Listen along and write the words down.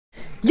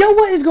Yo,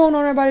 what is going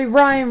on, everybody?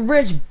 Ryan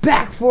Rich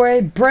back for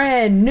a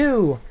brand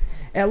new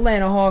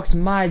Atlanta Hawks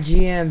My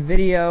GM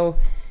video.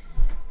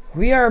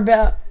 We are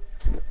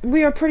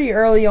pretty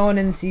early on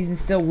in the season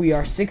still. We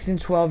are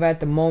 6-12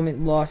 at the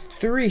moment, lost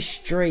 3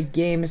 straight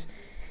games,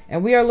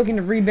 and we are looking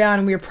to rebound,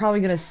 and we are probably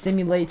going to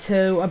simulate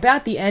to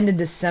about the end of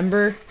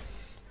December.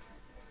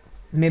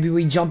 Maybe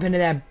we jump into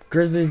that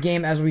Grizzlies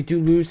game, as we do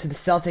lose to the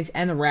Celtics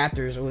and the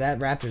Raptors. Oh, that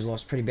Raptors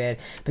lost pretty bad.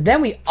 But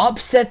then we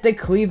upset the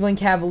Cleveland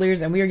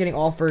Cavaliers, and we are getting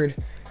offered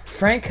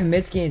Frank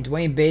Kaminsky and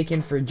Dwayne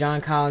Bacon for John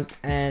Collins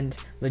and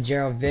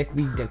Legero Vic.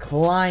 We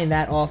declined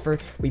that offer.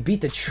 We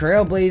beat the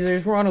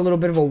Trailblazers. We're on a little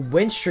bit of a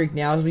win streak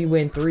now as we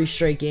win 3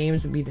 straight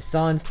games. We beat the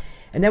Suns.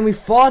 And then we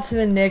fall to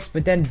the Knicks,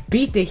 but then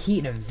beat the Heat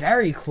in a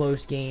very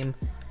close game.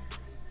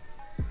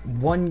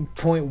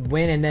 1-point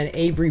win, and then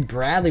Avery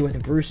Bradley with a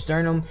bruised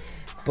sternum.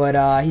 But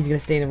he's going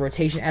to stay in the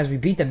rotation as we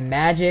beat the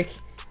Magic.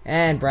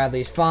 And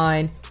Bradley is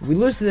fine. We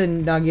lose to the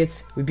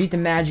Nuggets. We beat the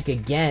Magic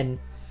again.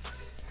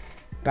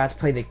 About to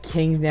play the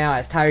Kings now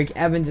as Tyreke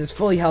Evans is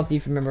fully healthy.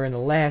 If you remember in the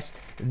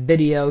last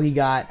video, he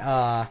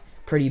got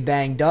pretty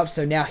banged up.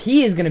 So now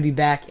he is going to be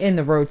back in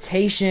the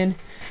rotation.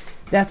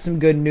 That's some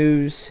good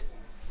news.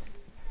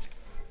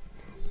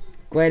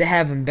 Glad to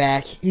have him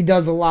back. He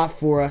does a lot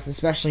for us,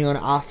 especially on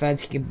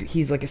offense.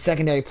 He's like a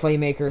secondary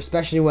playmaker,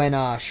 especially when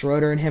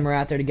Schroeder and him are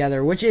out there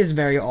together, which is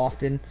very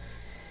often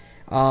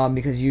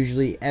because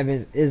usually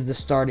Evans is the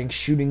starting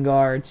shooting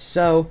guard.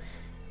 So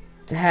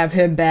to have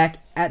him back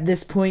at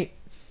this point,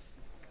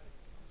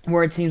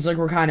 where it seems like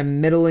we're kind of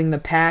middling the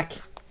pack,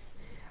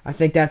 I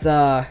think that's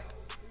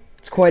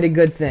it's quite a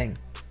good thing.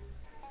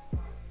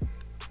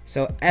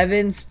 So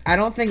Evans, I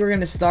don't think we're going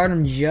to start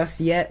him just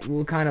yet.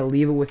 We'll kind of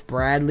leave it with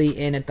Bradley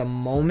in at the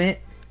moment.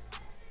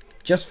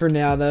 Just for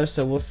now, though,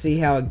 so we'll see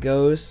how it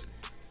goes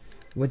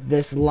with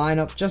this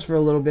lineup just for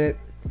a little bit.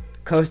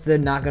 Costa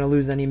not going to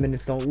lose any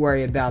minutes. Don't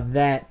worry about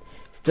that.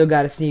 Still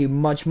got to see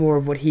much more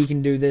of what he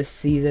can do this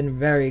season.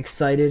 Very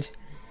excited.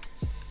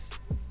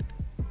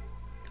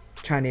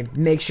 Trying to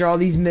make sure all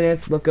these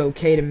minutes look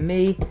okay to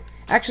me.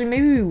 Actually,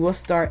 maybe we will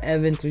start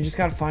Evans. We just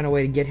got to find a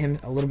way to get him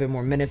a little bit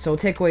more minutes. So we'll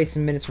take away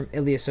some minutes from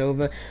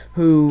Ilyasova,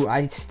 who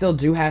I still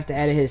do have to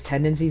edit his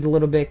tendencies a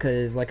little bit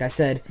because, like I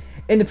said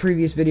in the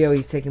previous video,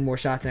 he's taking more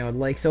shots than I would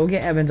like. So we'll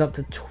get Evans up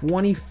to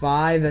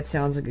 25. That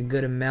sounds like a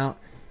good amount,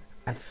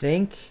 I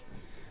think.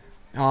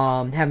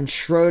 Having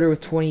Schroeder with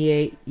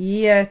 28.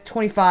 Yeah,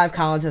 25.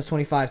 Collins has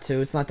 25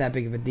 too. It's not that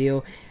big of a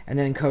deal. And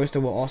then Costa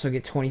will also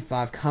get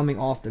 25 coming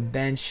off the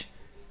bench.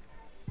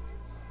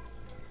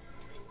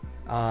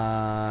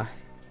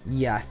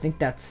 Yeah, I think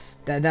that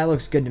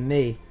looks good to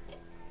me.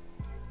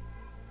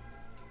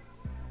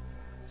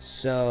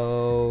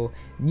 So,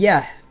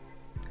 yeah,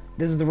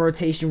 this is the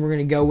rotation we're going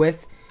to go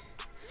with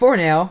for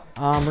now.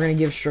 We're going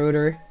to give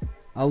Schroeder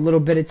a little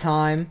bit of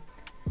time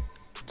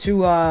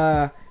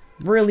to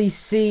really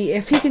see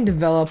if he can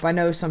develop. I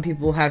know some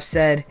people have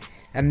said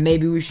that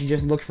maybe we should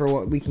just look for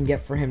what we can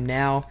get for him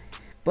now.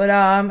 But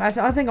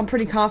I think I'm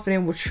pretty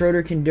confident what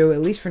Schroeder can do,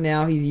 at least for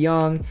now. He's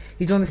young.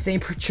 He's on the same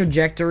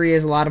trajectory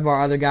as a lot of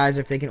our other guys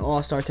if they can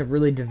all start to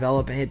really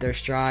develop and hit their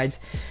strides.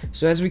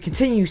 So as we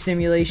continue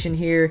simulation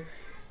here,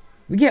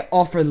 we get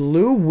offered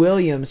Lou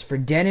Williams for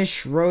Dennis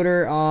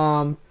Schroeder.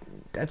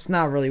 That's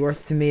not really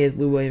worth it to me, as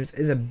Lou Williams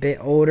is a bit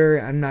older.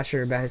 I'm not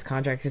sure about his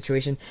contract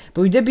situation.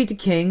 But we did beat the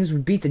Kings.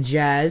 We beat the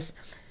Jazz.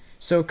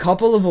 So a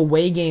couple of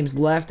away games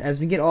left as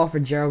we get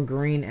offered Gerald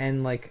Green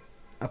and like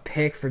a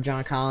pick for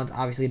John Collins.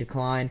 Obviously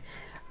declined.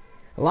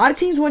 A lot of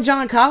teams want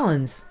John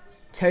Collins.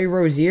 Terry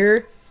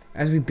Rozier,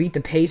 as we beat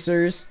the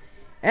Pacers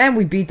and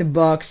we beat the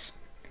Bucks.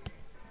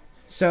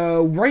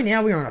 So right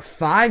now we are on a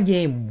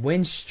 5-game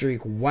win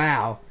streak.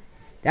 Wow,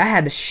 that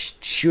had to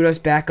shoot us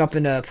back up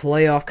into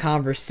playoff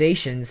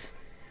conversations.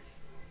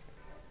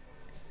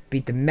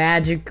 Beat the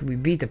Magic, we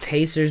beat the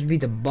Pacers,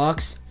 beat the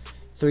Bucks,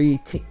 3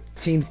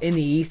 teams in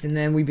the East, and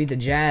then we beat the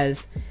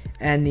Jazz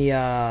and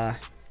the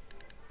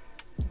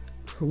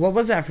what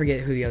was that? I forget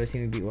who the other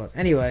team we beat was.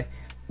 Anyway,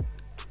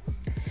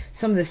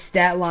 some of the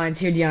stat lines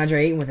here. DeAndre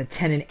Ayton with a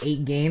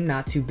 10-8 game.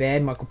 Not too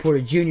bad. Michael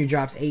Porter Jr.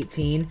 drops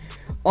 18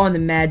 on the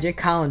Magic.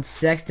 Colin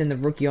Sexton, the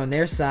rookie on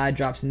their side,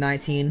 drops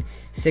 19.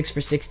 6 for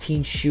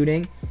 16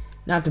 shooting.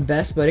 Not the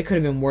best, but it could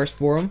have been worse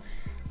for him.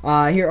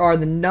 Here are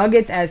the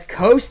Nuggets as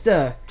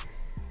Costa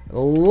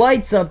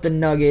lights up the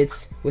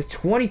Nuggets with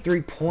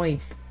 23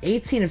 points.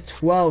 8 of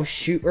 12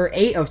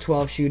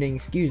 shooting,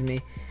 excuse me.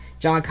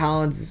 John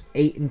Collins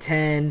 8 and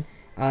 10.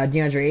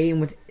 DeAndre Ayton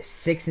with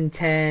 6 and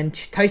 10.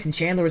 Tyson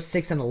Chandler with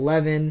 6 and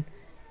 11.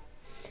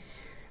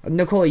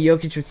 Nikola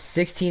Jokic with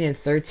 16 and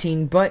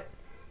 13. But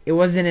it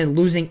wasn't a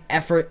losing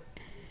effort,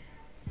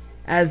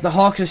 as the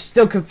Hawks are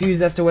still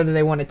confused as to whether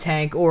they want to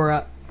tank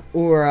or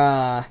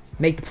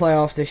make the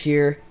playoffs this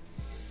year.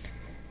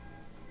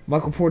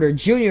 Michael Porter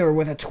Jr.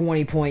 with a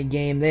 20-point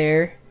game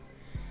there.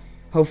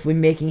 Hopefully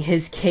making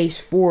his case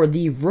for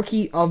the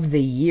Rookie of the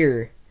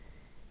Year.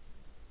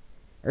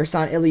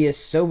 Ersan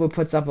Ilyasova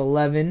puts up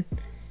 11.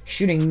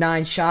 Shooting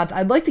 9 shots.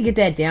 I'd like to get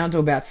that down to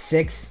about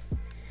 6.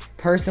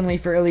 personally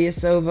for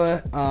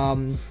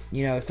Ilyasova.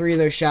 You know, 3 of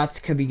those shots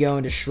could be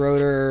going to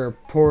Schroeder, or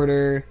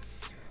Porter,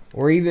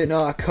 or even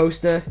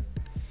Costa,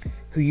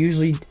 who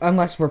usually,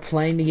 unless we're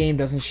playing the game,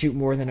 doesn't shoot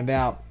more than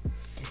about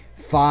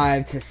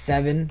 5 to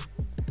 7.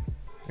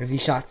 Because he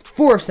shot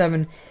 4 of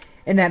 7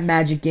 in that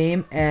Magic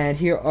game. And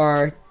here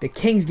are the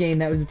Kings game.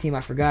 That was the team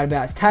I forgot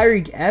about. It's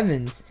Tyreke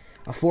Evans,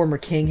 a former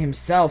King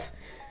himself.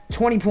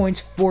 20 points,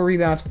 4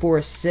 rebounds, 4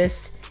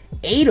 assists,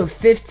 8 of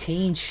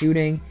 15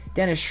 shooting.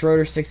 Dennis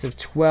Schroeder, 6 of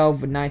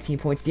 12 with 19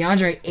 points.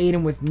 DeAndre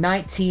Ayton with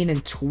 19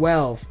 and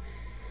 12.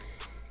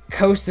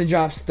 Costa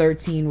drops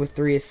 13 with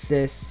 3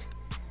 assists.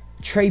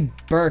 Trey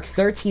Burke,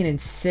 13 and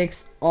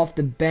 6 off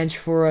the bench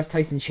for us.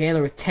 Tyson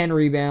Chandler with 10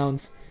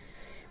 rebounds.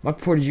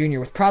 Michael Porter Jr.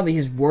 with probably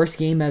his worst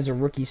game as a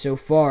rookie so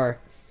far.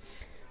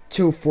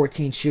 2 of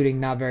 14 shooting,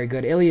 not very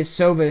good.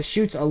 Ilyasova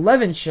shoots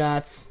 11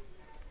 shots.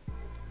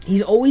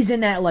 He's always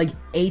in that like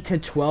 8 to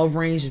 12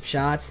 range of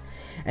shots,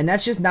 and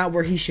that's just not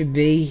where he should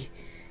be.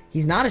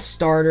 He's not a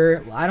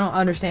starter. I don't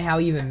understand how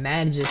he even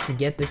manages to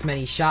get this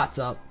many shots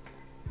up.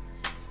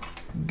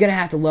 Gonna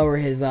have to lower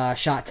his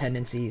shot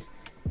tendencies.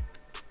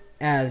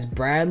 As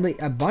Bradley,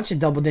 a bunch of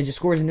double-digit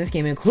scores in this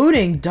game,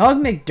 including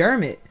Doug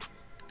McDermott.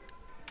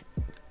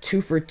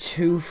 2 for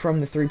 2 from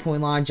the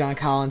three-point line. John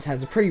Collins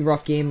has a pretty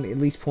rough game, at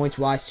least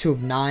points-wise. 2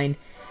 of 9.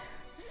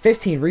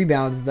 15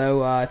 rebounds,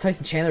 though.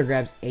 Tyson Chandler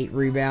grabs 8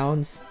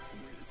 rebounds.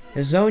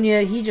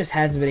 Hazonia, he just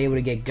hasn't been able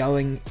to get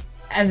going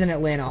as an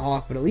Atlanta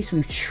Hawk, but at least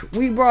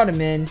we brought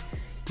him in,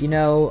 you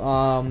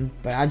know.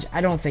 But I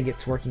don't think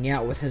it's working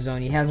out with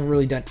Hazonia. He hasn't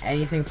really done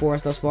anything for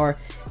us thus far.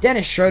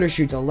 Dennis Schroeder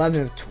shoots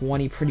 11 of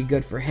 20, pretty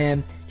good for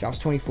him. Drops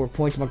 24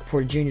 points. Michael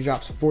Porter Jr.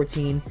 drops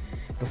 14.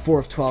 The 4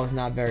 of 12 is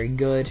not very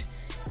good.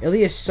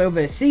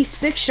 Ilyasova, see,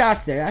 6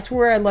 shots there. That's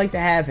where I'd like to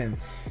have him.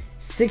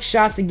 6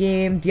 shots a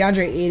game.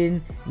 DeAndre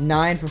Ayton,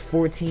 9 for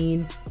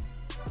 14.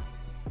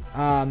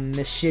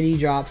 Machidi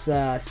drops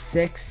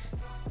 6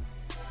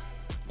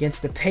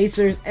 against the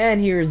Pacers. And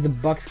here's the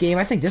Bucks game.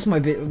 I think this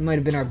might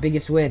have been our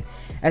biggest win,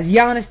 as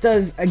Giannis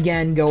does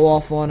again go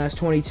off on us.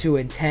 22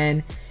 and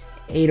 10,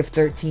 8 of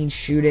 13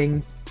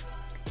 shooting.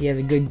 He has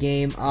a good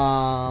game.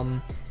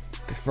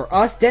 For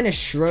us, Dennis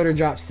Schroeder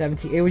dropped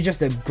 17. It was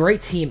just a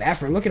great team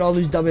effort. Look at all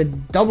those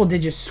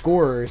double-digit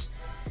scorers.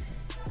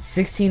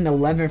 16 and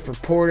 11 for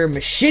Porter.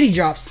 Machidi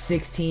drops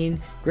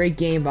 16. Great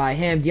game by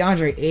him.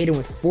 DeAndre Ayton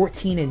with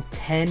 14 and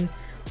 10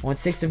 on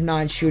 6 of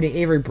 9 shooting.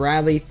 Avery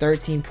Bradley,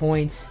 13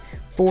 points,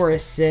 4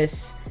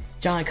 assists.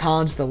 John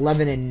Collins with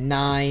 11 and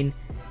 9.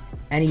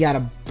 And he got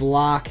a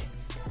block.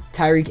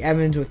 Tyreke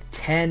Evans with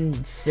 10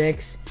 and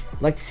 6.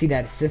 I'd like to see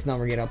that assist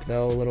number get up,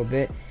 though, a little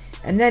bit.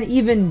 And then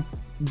even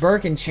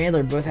Burke and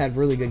Chandler both had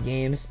really good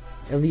games.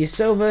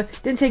 Ilyasova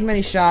didn't take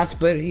many shots,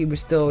 but he was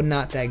still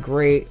not that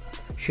great,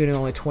 shooting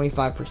only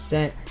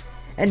 25%.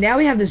 And now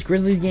we have this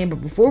Grizzlies game,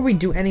 but before we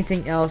do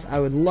anything else, I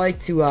would like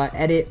to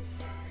edit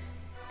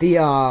the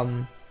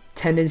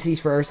tendencies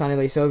for Ersan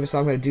Ilyasova, so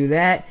I'm going to do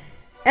that.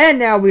 And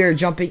now we are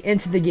jumping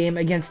into the game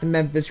against the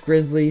Memphis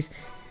Grizzlies.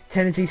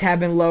 Tendencies have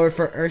been lowered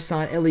for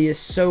Ersan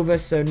Ilyasova,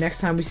 so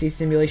next time we see a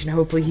simulation,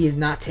 hopefully he is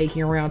not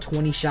taking around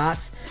 20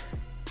 shots.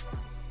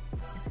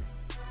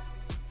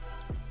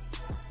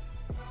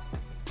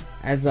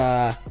 As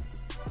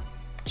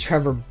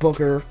Trevor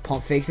Booker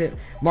pump fakes it.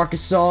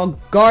 Marcus Gasol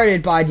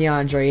guarded by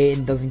DeAndre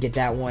Ayton, doesn't get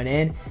that one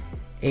in.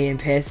 Ayton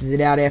passes it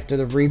out after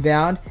the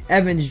rebound.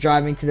 Evans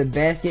driving to the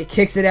basket,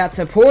 kicks it out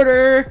to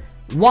Porter,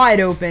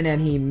 wide open,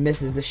 and he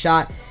misses the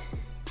shot.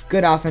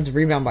 Good offensive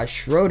rebound by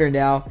Schroeder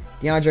now.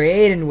 DeAndre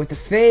Ayton with the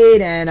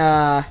fade,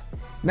 and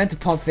meant to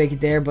pump fake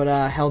it there,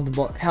 but held it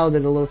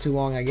a little too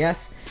long, I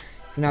guess.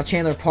 So now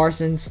Chandler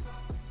Parsons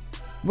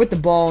with the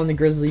ball on the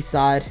Grizzlies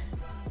side.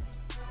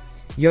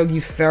 Yogi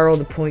Ferrell,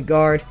 the point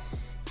guard.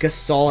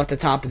 Gasol at the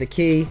top of the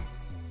key.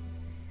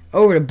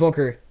 Over to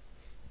Booker.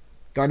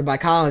 Guarded by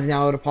Collins,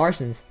 now over to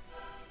Parsons.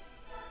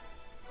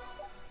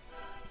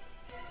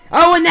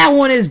 Oh, and that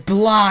one is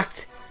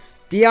blocked.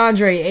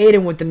 DeAndre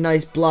Ayton with the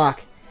nice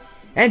block.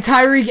 And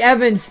Tyreke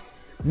Evans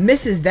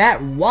misses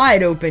that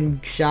wide open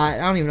shot. I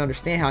don't even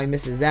understand how he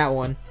misses that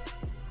one.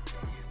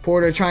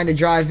 Porter trying to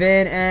drive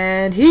in,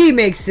 and he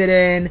makes it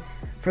in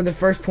for the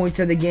first points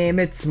of the game.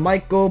 It's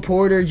Michael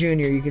Porter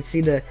Jr. You can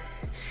see the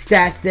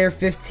stats there,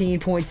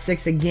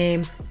 15.6 a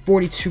game,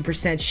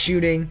 42%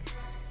 shooting.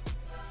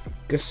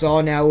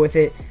 Gasol now with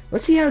it.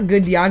 Let's see how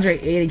good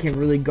DeAndre Ayton can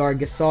really guard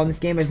Gasol in this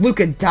game, as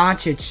Luka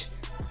Doncic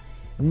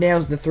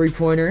nails the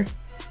three-pointer.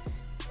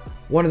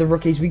 One of the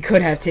rookies we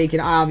could have taken,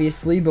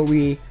 obviously, but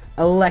we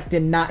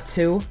elected not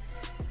to.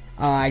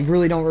 I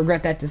really don't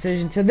regret that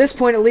decision to this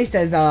point, at least,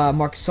 as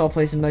Marcus Gasol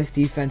plays some nice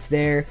defense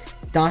there.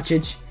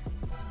 Doncic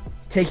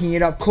taking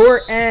it up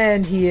court,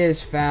 and he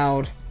is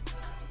fouled.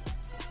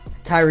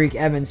 Tyreke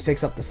Evans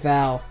picks up the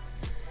foul.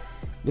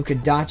 Luka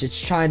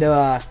Doncic trying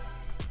to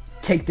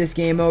take this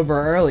game over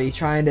early,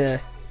 trying to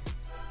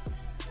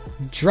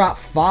drop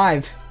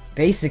 5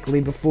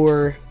 basically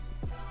before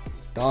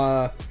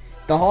the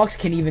Hawks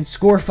can even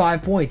score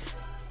 5 points.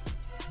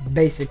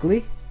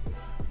 Basically,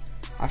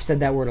 I've said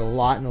that word a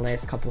lot in the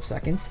last couple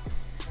seconds.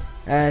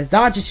 As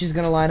Doncic is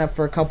going to line up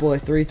for a couple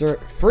of free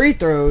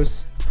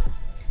throws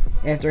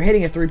after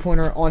hitting a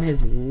three-pointer on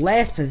his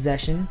last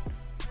possession.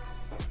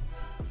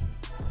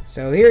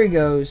 So here he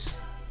goes.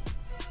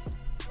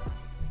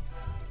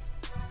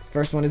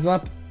 First one is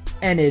up,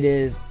 and it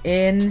is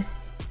in.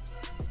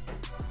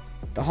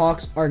 The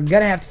Hawks are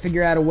going to have to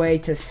figure out a way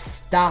to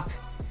stop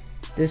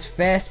this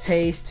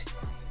fast-paced,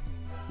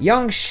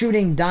 young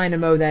shooting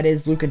dynamo that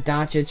is Luka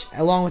Doncic,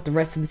 along with the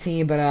rest of the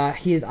team, but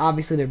he is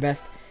obviously their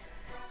best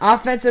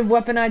offensive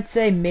weapon, I'd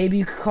say. Maybe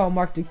you could call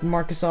Marc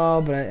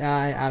Gasol, but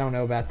I don't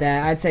know about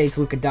that. I'd say it's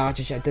Luka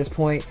Doncic at this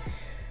point.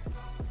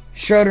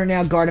 Schroeder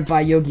now guarded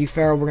by Yogi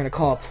Ferrell. We're going to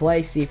call a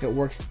play, see if it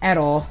works at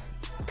all.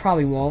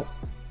 Probably won't.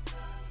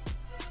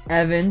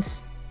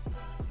 Evans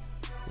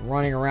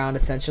running around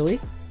essentially.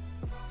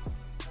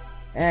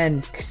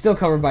 And still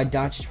covered by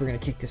Doncic. We're going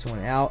to kick this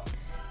one out.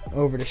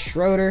 Over to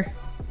Schroeder.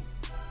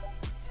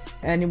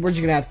 And we're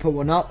just going to have to put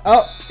one up.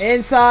 Oh,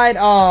 inside.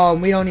 Oh,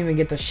 we don't even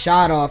get the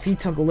shot off. He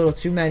took a little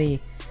too many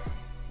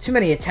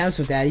attempts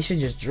with that. He should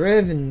just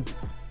drive and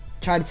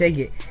try to take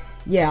it.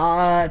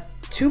 Yeah,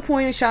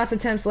 2-point shots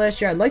attempts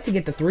last year. I'd like to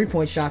get the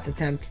 3-point shots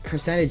attempt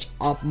percentage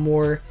up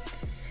more.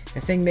 I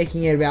think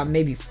making it about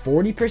maybe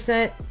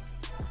 40%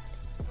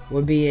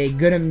 would be a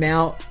good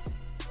amount.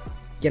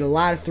 Get a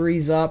lot of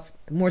threes up.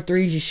 The more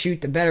threes you shoot,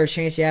 the better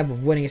chance you have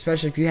of winning,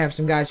 especially if you have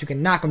some guys who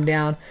can knock them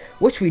down,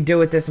 which we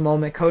do at this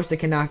moment. Costa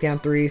can knock down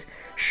threes.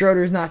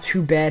 Schroeder's not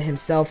too bad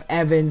himself.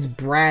 Evans,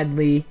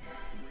 Bradley,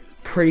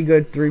 pretty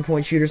good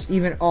 3-point shooters,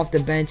 even off the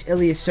bench.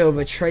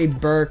 Ilyasova, Trey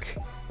Burke.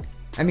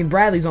 I mean,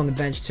 Bradley's on the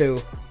bench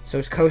too, so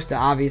is Costa,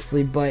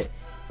 obviously, but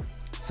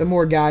some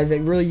more guys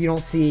that really you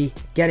don't see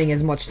getting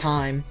as much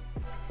time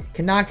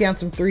can knock down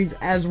some threes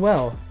as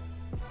well.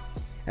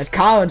 As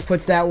Collins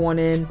puts that one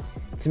in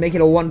to make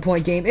it a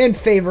 1-point game in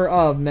favor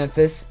of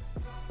Memphis.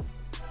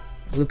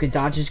 Luka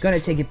Doncic is going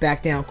to take it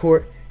back down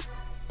court.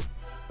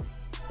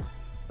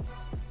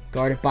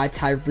 Guarded by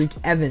Tyreke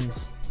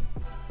Evans.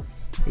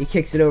 He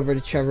kicks it over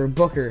to Trevor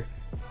Booker.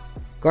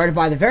 Guarded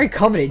by the very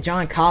coveted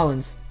John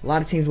Collins. A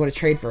lot of teams want to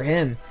trade for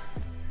him.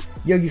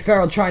 Yogi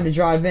Ferrell trying to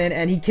drive in,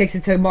 and he kicks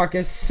it to Marc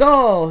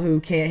Gasol, who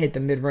can't hit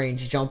the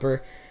mid-range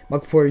jumper.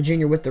 Michael Porter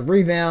Jr. with the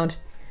rebound.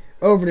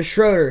 Over to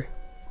Schroeder.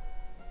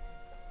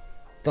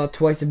 Thought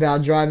twice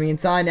about driving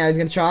inside. Now he's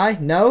going to try.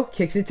 No.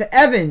 Kicks it to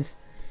Evans,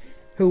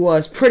 who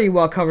was pretty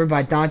well covered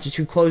by Doncic,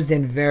 who closed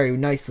in very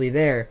nicely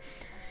there.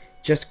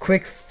 Just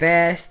quick,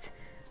 fast.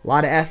 A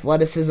lot of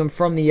athleticism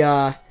from the,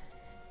 I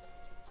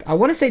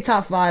want to say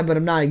top 5, but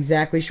I'm not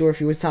exactly sure if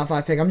he was top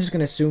 5 pick. I'm just going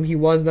to assume he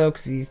was, though,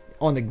 because he's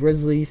on the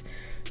Grizzlies,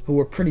 who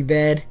were pretty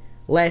bad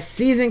last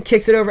season.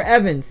 Kicks it over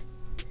Evans.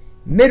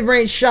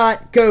 Mid-range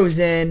shot goes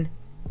in.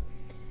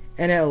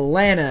 And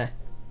Atlanta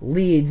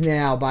leads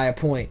now by a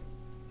point.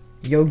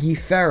 Yogi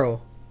Ferrell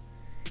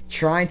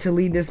trying to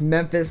lead this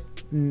Memphis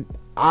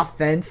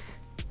offense.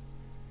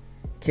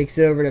 Kicks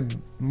it over to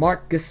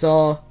Marc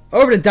Gasol.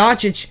 Over to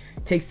Doncic.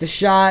 Takes the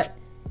shot.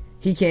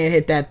 He can't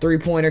hit that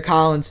 3-pointer.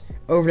 Collins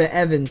over to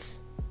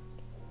Evans.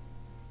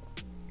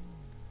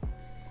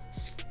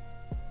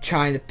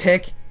 Trying to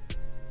pick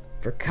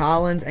for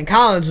Collins. And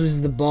Collins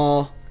loses the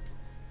ball.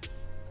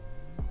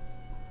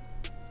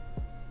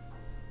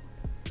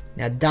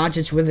 Now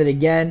Doncic with it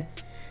again.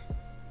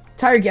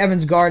 Tyreke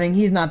Evans guarding.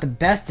 He's not the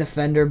best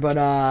defender, but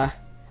I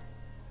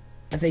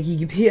think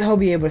he'll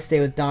be able to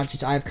stay with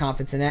Doncic. I have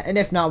confidence in that. And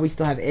if not, we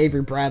still have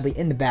Avery Bradley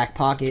in the back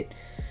pocket.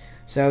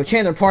 So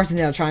Chandler Parsons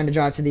now trying to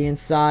drive to the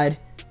inside.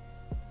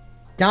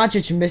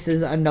 Doncic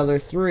misses another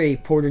 3.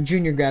 Porter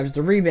Jr. grabs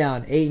the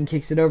rebound. Ayton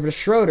kicks it over to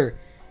Schroeder.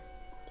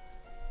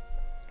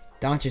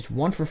 Doncic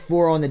 1 for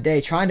 4 on the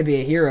day, trying to be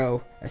a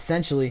hero,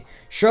 essentially.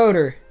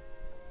 Schroeder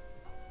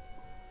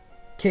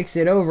kicks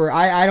it over.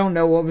 I don't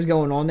know what was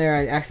going on there.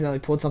 I accidentally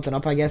pulled something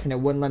up, I guess, and it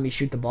wouldn't let me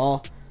shoot the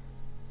ball.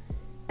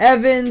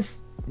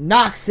 Evans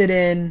knocks it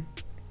in.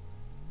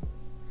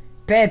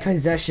 Bad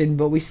possession,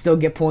 but we still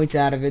get points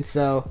out of it,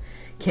 so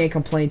can't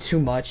complain too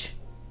much.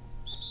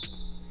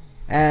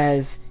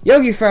 As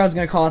Yogi Ferrell's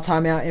going to call a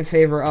timeout in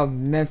favor of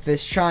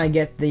Memphis, try and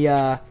get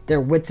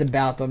their wits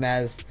about them,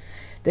 as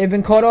they've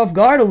been caught off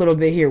guard a little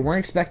bit here. Weren't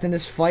expecting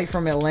this fight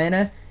from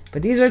Atlanta,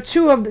 but these are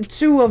two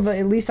of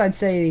at least I'd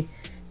say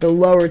the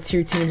lower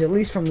tier teams, at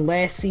least from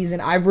last season.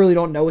 I really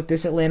don't know what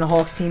this Atlanta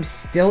Hawks team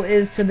still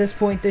is to this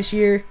point this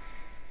year.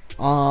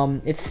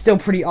 It's still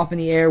pretty up in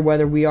the air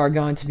whether we are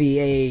going to be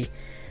a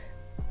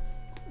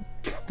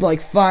like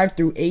 5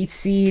 through 8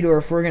 seed, or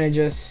if we're gonna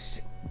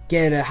just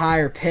get a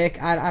higher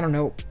pick. I don't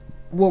know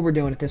what we're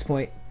doing at this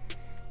point.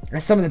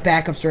 And some of the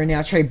backups right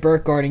now: Trey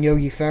Burke guarding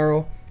Yogi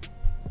Ferrell,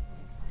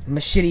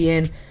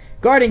 Mashidian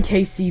guarding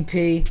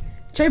KCP.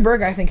 Trey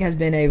Burke, I think, has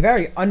been a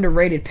very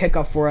underrated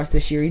pickup for us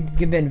this year.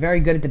 He's been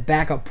very good at the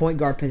backup point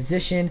guard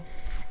position.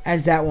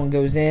 As that one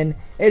goes in,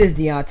 it is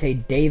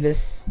Deontay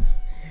Davis.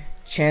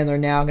 Chandler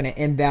now going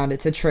to inbound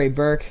it to Trey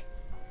Burke,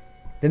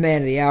 the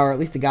man of the hour, at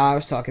least the guy I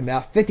was talking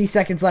about. 50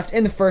 seconds left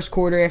in the first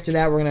quarter. After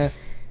that, we're going to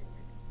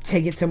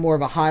take it to more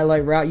of a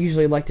highlight route.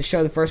 Usually like to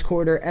show the first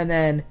quarter, and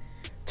then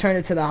turn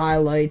it to the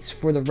highlights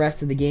for the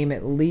rest of the game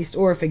at least,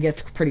 or if it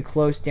gets pretty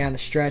close down the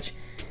stretch,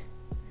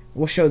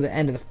 we'll show the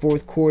end of the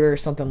fourth quarter or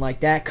something like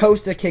that.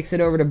 Costa kicks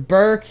it over to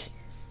Burke,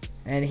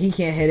 and he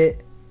can't hit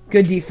it.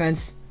 Good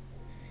defense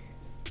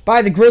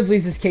by the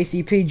Grizzlies as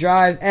KCP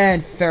drives,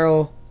 and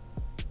Farrell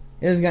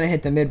is going to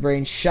hit the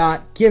mid-range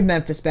shot, give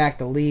Memphis back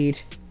the lead.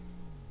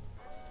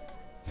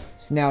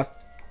 So now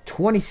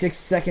 26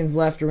 seconds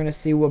left. We're going to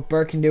see what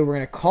Burke can do. We're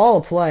going to call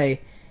a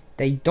play.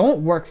 They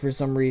don't work for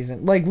some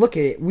reason. Like, look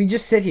at it. We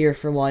just sit here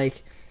for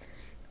like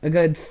a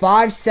good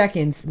 5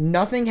 seconds.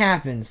 Nothing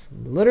happens.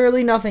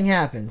 Literally nothing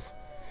happens.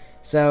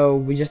 So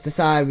we just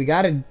decide we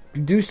got to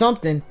do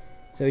something.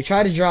 So we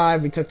tried to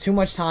drive. We took too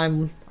much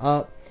time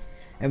up.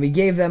 And we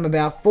gave them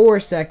about 4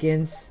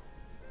 seconds.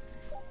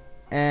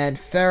 And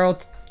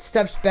Farrell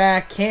steps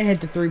back. Can't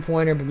hit the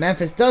three-pointer. But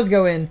Memphis does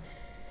go in.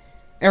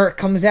 Eric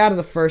comes out of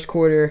the first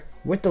quarter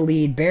with the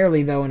lead.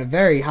 Barely, though, in a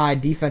very high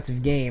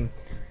defensive game.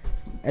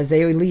 As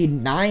they lead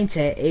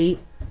 9-8.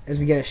 As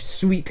we get a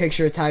sweet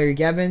picture of Tyreek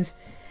Evans.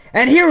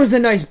 And here was a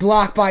nice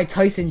block by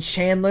Tyson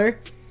Chandler.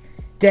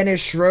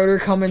 Dennis Schroeder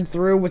coming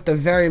through with the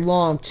very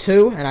long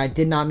 2. And I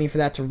did not mean for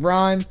that to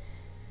rhyme.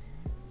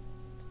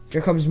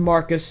 Here comes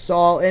Marcus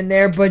Saul in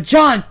there, but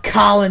John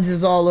Collins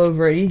is all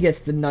over it. He gets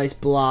the nice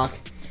block.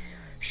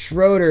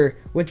 Schroeder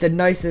with the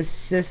nice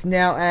assist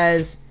now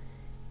as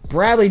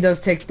Bradley does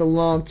take the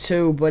long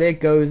 2, but it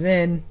goes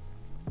in.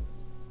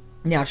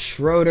 Now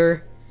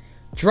Schroeder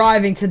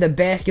driving to the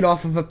basket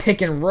off of a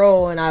pick and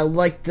roll, and I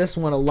like this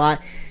one a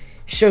lot.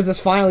 Shows us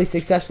finally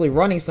successfully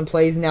running some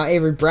plays. Now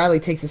Avery Bradley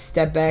takes a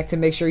step back to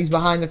make sure he's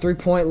behind the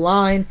three-point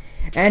line,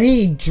 and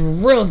he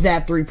drills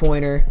that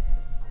three-pointer.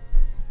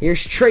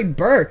 Here's Trey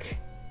Burke.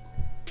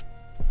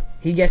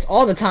 He gets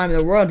all the time in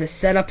the world to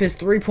set up his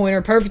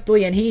three-pointer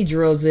perfectly, and he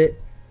drills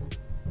it.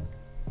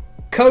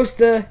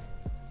 Costa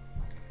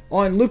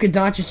on Luka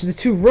Doncic, the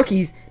 2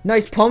 rookies.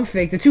 Nice pump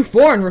fake. The 2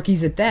 foreign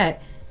rookies at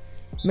that.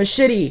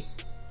 Machidi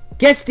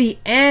gets the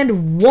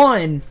and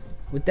 1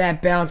 with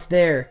that bounce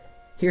there.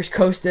 Here's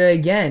Costa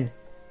again.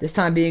 This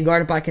time being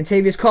guarded by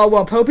Kentavious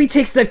Caldwell-Pope. He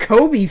takes the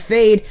Kobe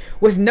fade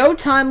with no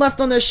time left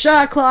on the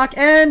shot clock,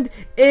 and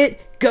it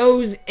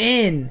goes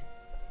in.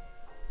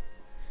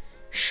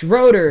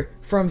 Schroeder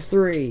from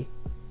 3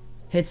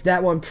 hits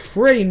that one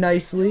pretty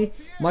nicely.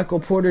 Michael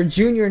Porter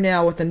Jr.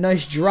 now with a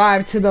nice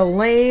drive to the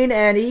lane,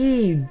 and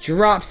he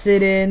drops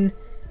it in.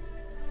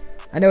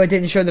 I know it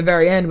didn't show the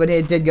very end, but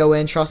it did go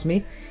in, trust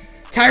me.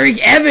 Tyreek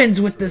Evans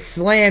with the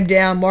slam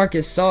down.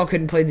 Marcus Saul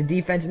couldn't play the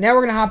defense. Now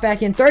we're going to hop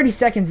back in. 30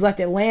 seconds left.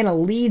 Atlanta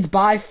leads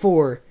by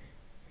 4.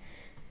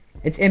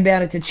 It's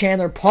inbounded to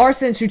Chandler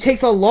Parsons, who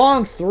takes a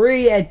long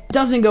 3. It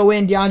doesn't go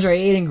in. DeAndre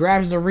Ayton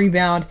grabs the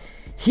rebound.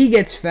 He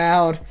gets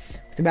fouled.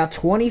 With about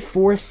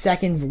 24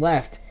 seconds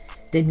left.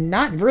 Did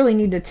not really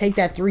need to take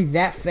that 3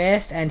 that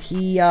fast, and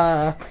he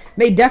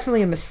made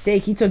definitely a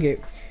mistake. He took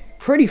it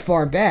pretty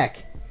far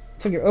back.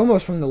 Took it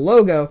almost from the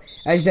logo,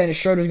 as Dennis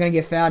Schroeder's going to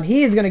get fouled.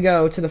 He is going to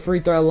go to the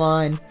free throw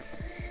line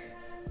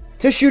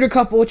to shoot a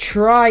couple,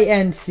 try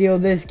and seal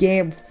this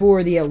game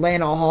for the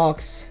Atlanta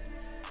Hawks.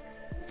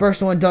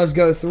 First one does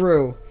go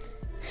through.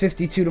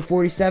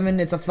 52-47.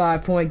 It's a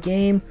 5-point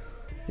game.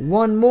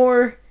 One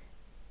more,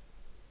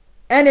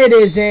 and it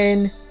is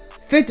in.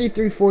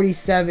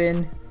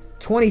 53-47,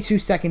 22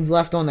 seconds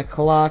left on the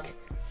clock.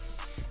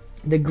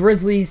 The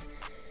Grizzlies,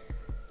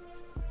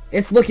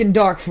 it's looking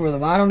dark for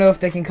them. I don't know if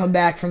they can come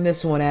back from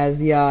this one, as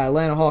the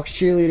Atlanta Hawks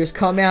cheerleaders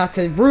come out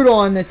to root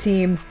on the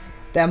team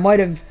that might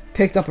have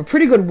picked up a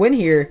pretty good win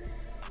here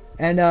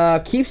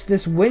and keeps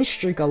this win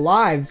streak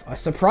alive. A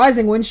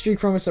surprising win streak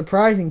from a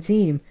surprising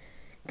team.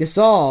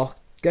 Gasol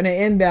gonna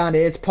inbound it.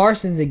 It's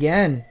Parsons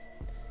again.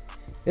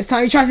 This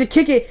time he tries to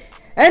kick it,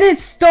 and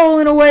it's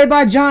stolen away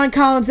by John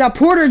Collins. Now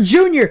Porter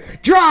Jr.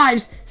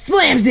 drives,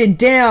 slams it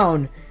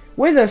down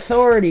with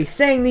authority,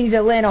 saying these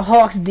Atlanta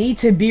Hawks need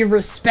to be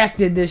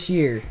respected this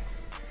year.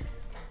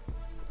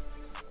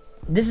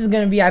 This is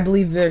going to be, I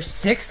believe, their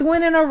 6th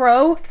win in a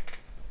row.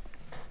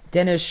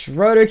 Dennis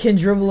Schroeder can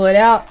dribble it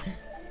out,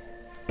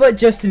 but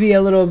just to be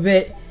a little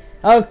bit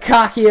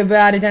cocky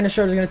about it, Dennis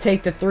Schroeder's going to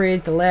take the 3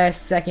 at the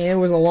last second. It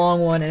was a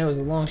long one, and it was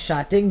a long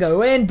shot. Didn't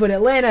go in, but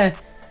Atlanta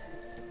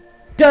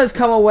does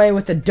come away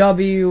with a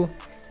W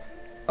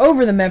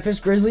over the Memphis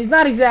Grizzlies.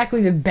 Not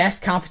exactly the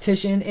best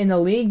competition in the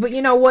league, but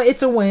you know what?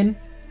 It's a win.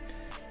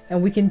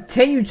 And we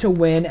continue to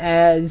win,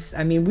 as,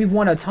 I mean, we've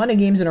won a ton of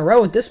games in a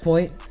row at this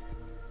point.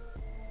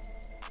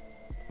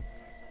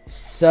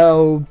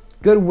 So,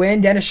 good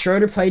win. Dennis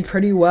Schroeder played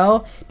pretty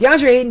well.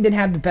 DeAndre Ayton didn't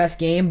have the best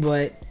game,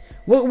 but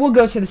we'll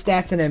go to the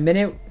stats in a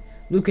minute.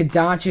 Luka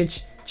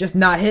Doncic, just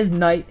not his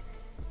night.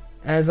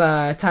 As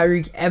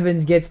Tyreek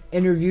Evans gets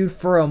interviewed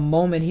for a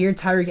moment here.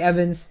 Tyreek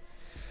Evans,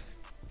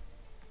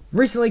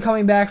 recently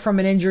coming back from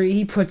an injury,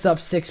 he puts up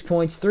 6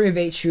 points, 3 of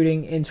 8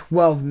 shooting in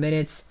 12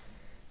 minutes.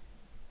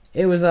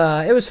 It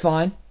was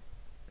fine.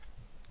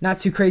 Not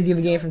too crazy of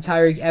a game from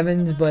Tyreek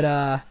Evans,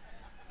 but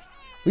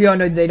we all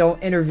know they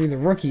don't interview the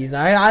rookies.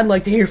 I'd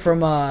like to hear from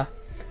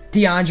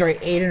DeAndre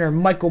Ayton or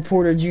Michael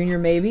Porter Jr.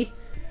 maybe.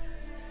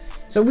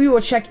 So we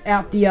will check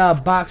out the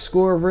box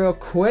score real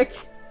quick.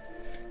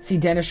 See,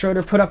 Dennis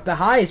Schroeder put up the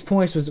highest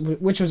points,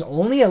 which was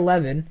only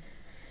 11.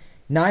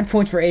 9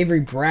 points for Avery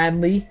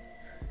Bradley.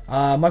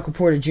 Michael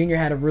Porter Jr.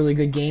 had a really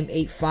good game,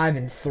 8, 5,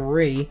 and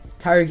 3.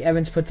 Tyreek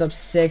Evans puts up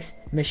 6.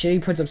 Machete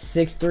puts up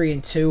 6, 3,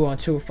 and 2 on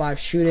 2 of 5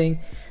 shooting.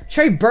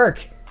 Trey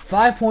Burke,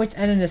 5 points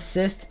and an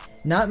assist.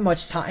 Not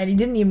much time, and he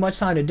didn't need much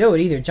time to do it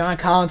either. John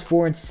Collins,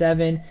 4 and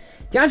 7.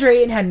 DeAndre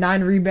Ayton had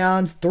 9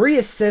 rebounds. 3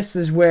 assists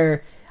is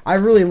where I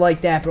really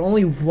like that, but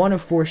only 1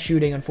 of 4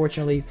 shooting,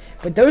 unfortunately.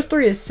 But those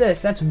 3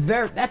 assists, that's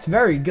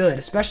very good,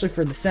 especially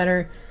for the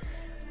center.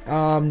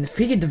 If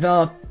he could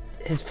develop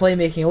his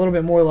playmaking a little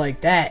bit more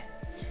like that.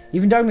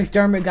 Even Doug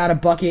McDermott got a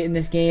bucket in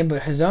this game,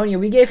 but Hazonia,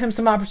 we gave him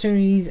some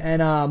opportunities,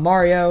 and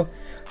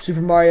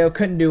Super Mario,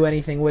 couldn't do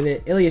anything with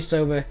it.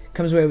 Ilyasova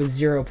comes away with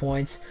 0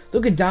 points.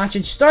 Luka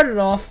Doncic started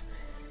off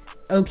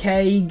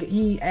okay.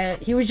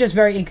 He was just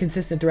very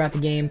inconsistent throughout the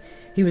game.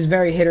 He was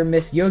very hit or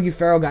miss. Yogi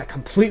Ferrell got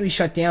completely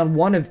shut down,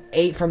 1 of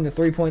 8 from the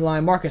 3-point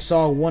line. Marcus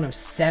Gasol, 1 of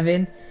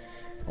 7.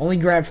 Only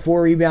grabbed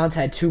 4 rebounds,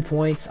 had 2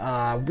 points.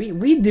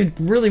 We did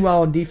really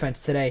well on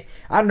defense today.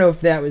 I don't know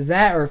if that was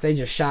that or if they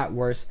just shot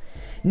worse.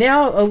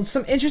 Now,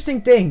 some interesting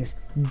things.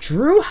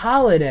 Drew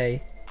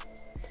Holiday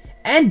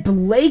and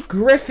Blake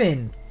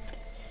Griffin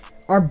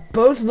are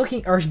both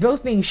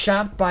being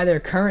shopped by their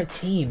current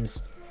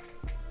teams.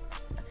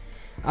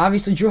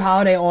 Obviously, Drew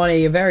Holiday on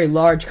a very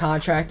large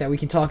contract that we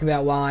can talk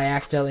about while I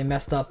accidentally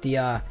messed up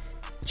the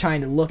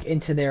trying to look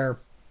into their,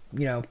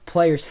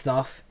 player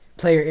stuff,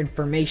 player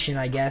information,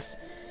 I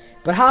guess.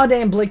 But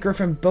Holiday and Blake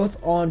Griffin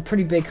both on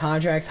pretty big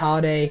contracts.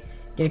 Holiday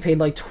getting paid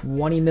like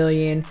 $20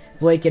 million.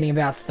 Blake getting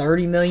about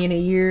 $30 million a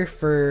year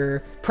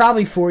for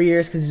probably 4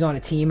 years because he's on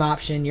a team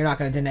option. You're not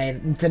going to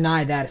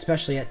deny that,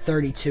 especially at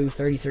 32,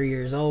 33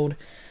 years old.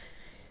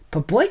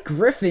 But Blake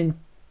Griffin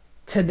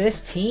to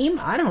this team,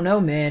 I don't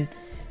know, man.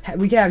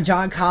 We could have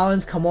John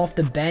Collins come off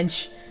the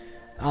bench,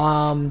 be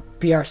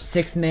our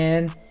 6th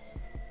man,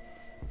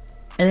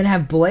 and then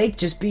have Blake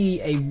just be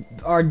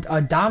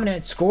a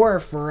dominant scorer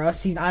for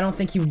us. I don't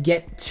think he would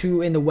get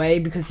too in the way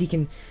because he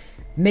can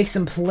make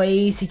some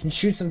plays, he can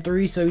shoot some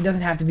threes, so he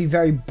doesn't have to be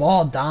very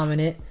ball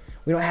dominant.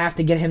 We don't have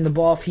to get him the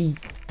ball if he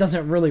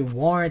doesn't really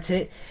warrant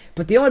it.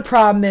 But the only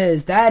problem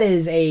is that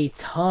is a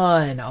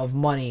ton of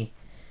money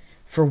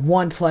for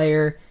one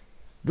player.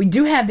 We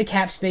do have the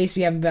cap space.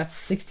 We have about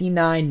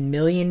 $69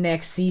 million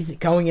next season,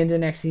 going into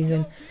next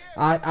season.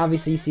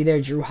 Obviously, you see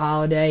there Drew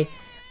Holiday.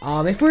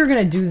 If we were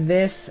going to do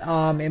this,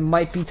 it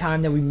might be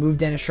time that we move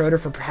Dennis Schroeder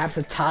for perhaps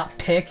a top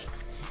pick.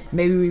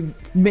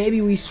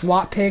 Maybe we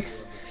swap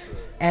picks.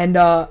 And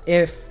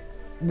if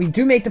we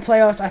do make the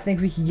playoffs, I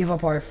think we can give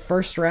up our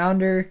first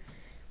rounder,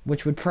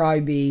 which would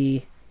probably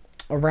be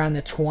around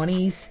the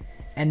 20s.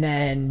 And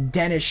then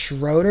Dennis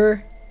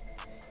Schroeder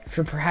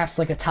for perhaps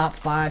like a top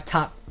 5,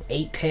 top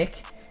 8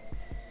 pick.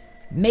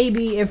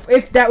 Maybe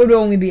if that would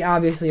only be,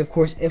 obviously, of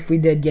course, if we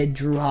did get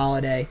Drew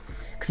Holiday.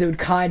 Because it would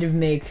kind of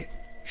make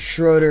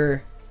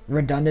Schroeder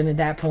redundant at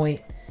that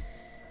point.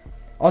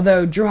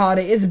 Although Drew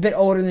Holiday is a bit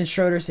older than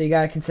Schroeder, so you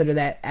got to consider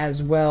that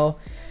as well.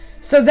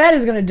 So that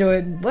is going to do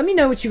it. Let me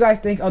know what you guys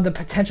think of the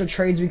potential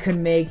trades we could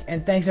make.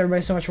 And thanks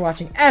everybody so much for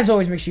watching. As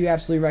always, make sure you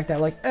absolutely wreck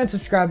that like and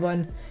subscribe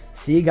button.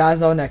 See you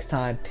guys all next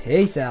time.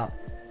 Peace out.